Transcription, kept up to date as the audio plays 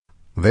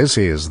This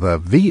is the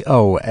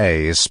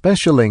VOA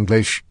Special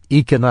English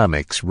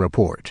Economics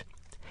Report.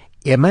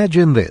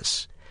 Imagine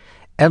this.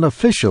 An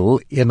official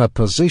in a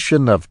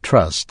position of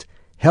trust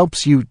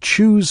helps you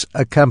choose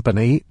a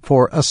company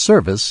for a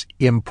service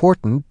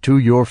important to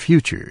your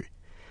future.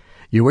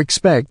 You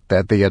expect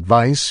that the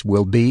advice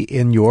will be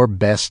in your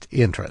best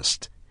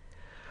interest.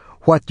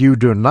 What you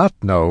do not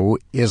know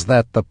is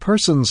that the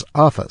person's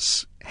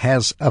office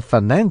has a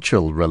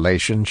financial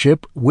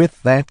relationship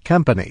with that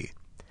company.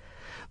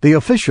 The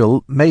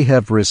official may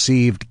have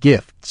received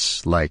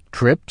gifts like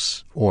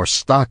trips or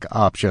stock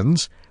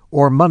options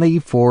or money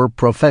for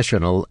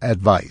professional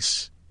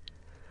advice.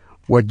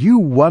 Would you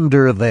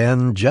wonder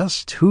then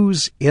just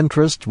whose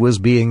interest was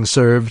being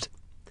served?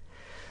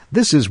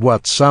 This is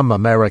what some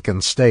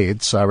American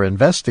states are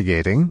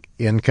investigating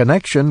in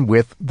connection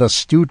with the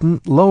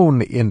student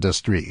loan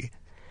industry.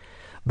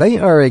 They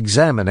are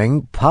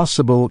examining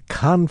possible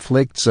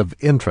conflicts of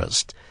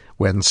interest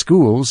when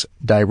schools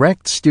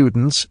direct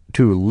students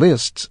to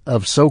lists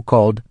of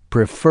so-called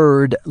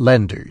preferred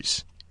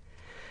lenders.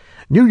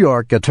 New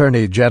York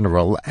Attorney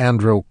General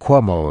Andrew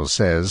Cuomo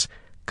says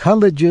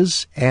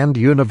colleges and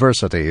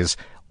universities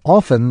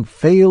often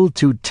fail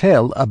to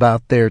tell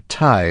about their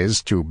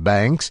ties to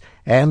banks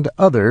and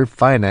other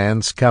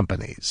finance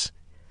companies.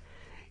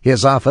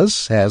 His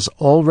office has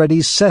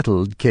already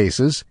settled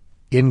cases,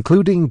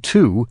 including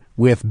 2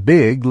 with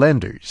big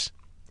lenders.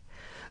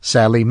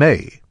 Sallie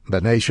Mae, the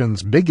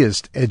nation's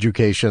biggest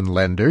education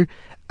lender,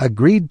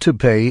 agreed to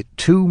pay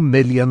 $2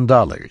 million.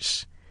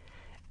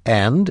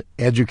 And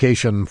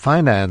Education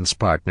Finance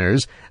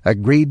Partners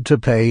agreed to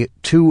pay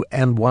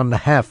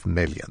 $2.5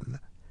 million.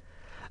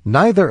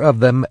 Neither of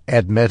them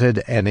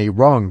admitted any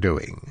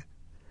wrongdoing.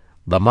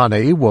 The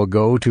money will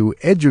go to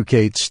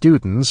educate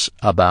students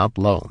about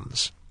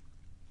loans.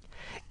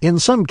 In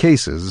some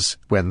cases,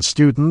 when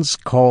students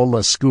call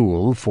a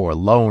school for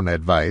loan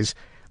advice,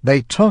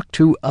 they talk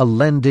to a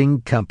lending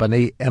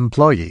company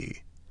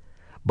employee,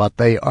 but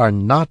they are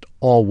not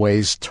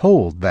always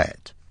told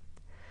that.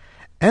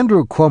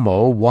 Andrew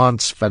Cuomo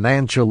wants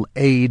financial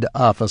aid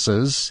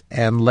offices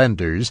and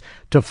lenders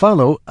to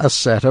follow a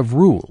set of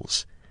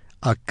rules,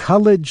 a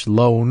college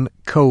loan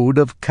code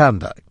of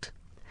conduct.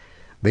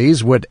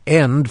 These would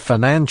end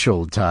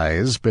financial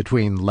ties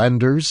between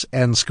lenders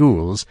and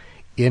schools,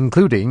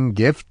 including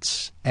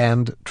gifts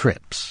and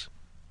trips.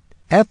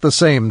 At the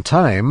same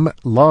time,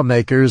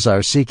 lawmakers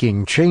are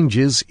seeking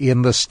changes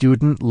in the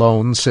student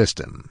loan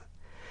system.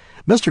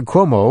 Mr.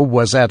 Cuomo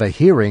was at a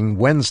hearing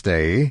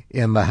Wednesday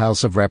in the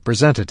House of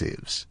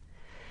Representatives.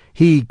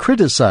 He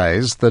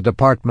criticized the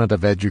Department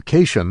of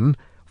Education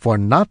for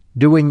not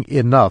doing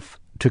enough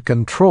to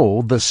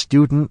control the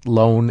student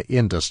loan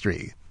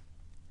industry.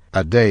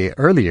 A day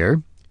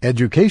earlier,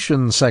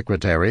 Education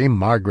Secretary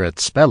Margaret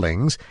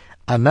Spellings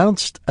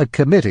announced a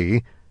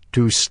committee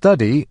to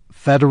study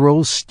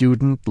federal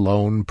student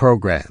loan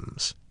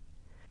programs.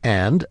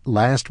 And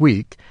last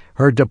week,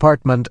 her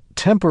department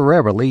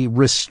temporarily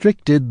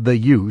restricted the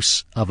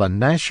use of a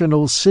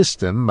national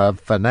system of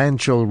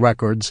financial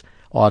records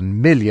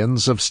on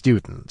millions of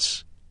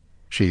students.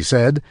 She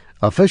said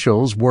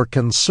officials were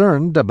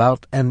concerned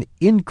about an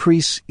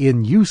increase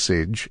in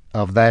usage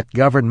of that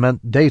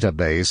government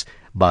database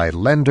by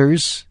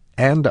lenders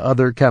and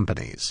other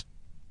companies.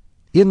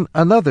 In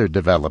another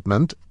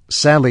development,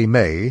 Sallie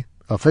Mae,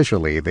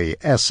 officially the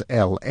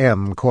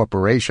SLM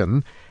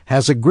Corporation,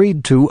 has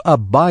agreed to a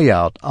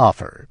buyout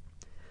offer.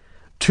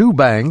 2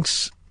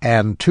 banks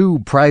and 2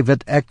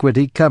 private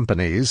equity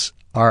companies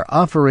are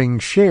offering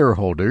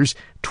shareholders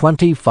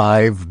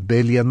 $25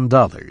 billion.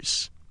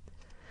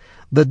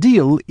 The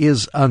deal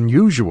is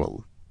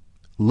unusual.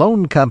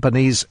 Loan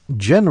companies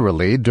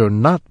generally do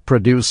not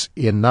produce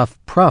enough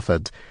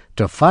profit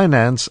to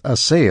finance a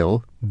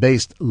sale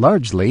based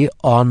largely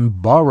on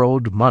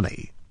borrowed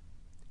money.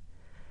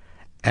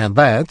 And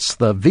that's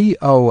the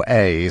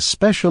VOA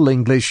Special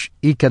English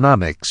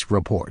Economics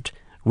Report,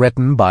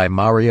 written by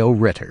Mario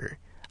Ritter.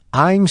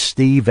 I'm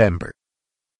Steve Ember.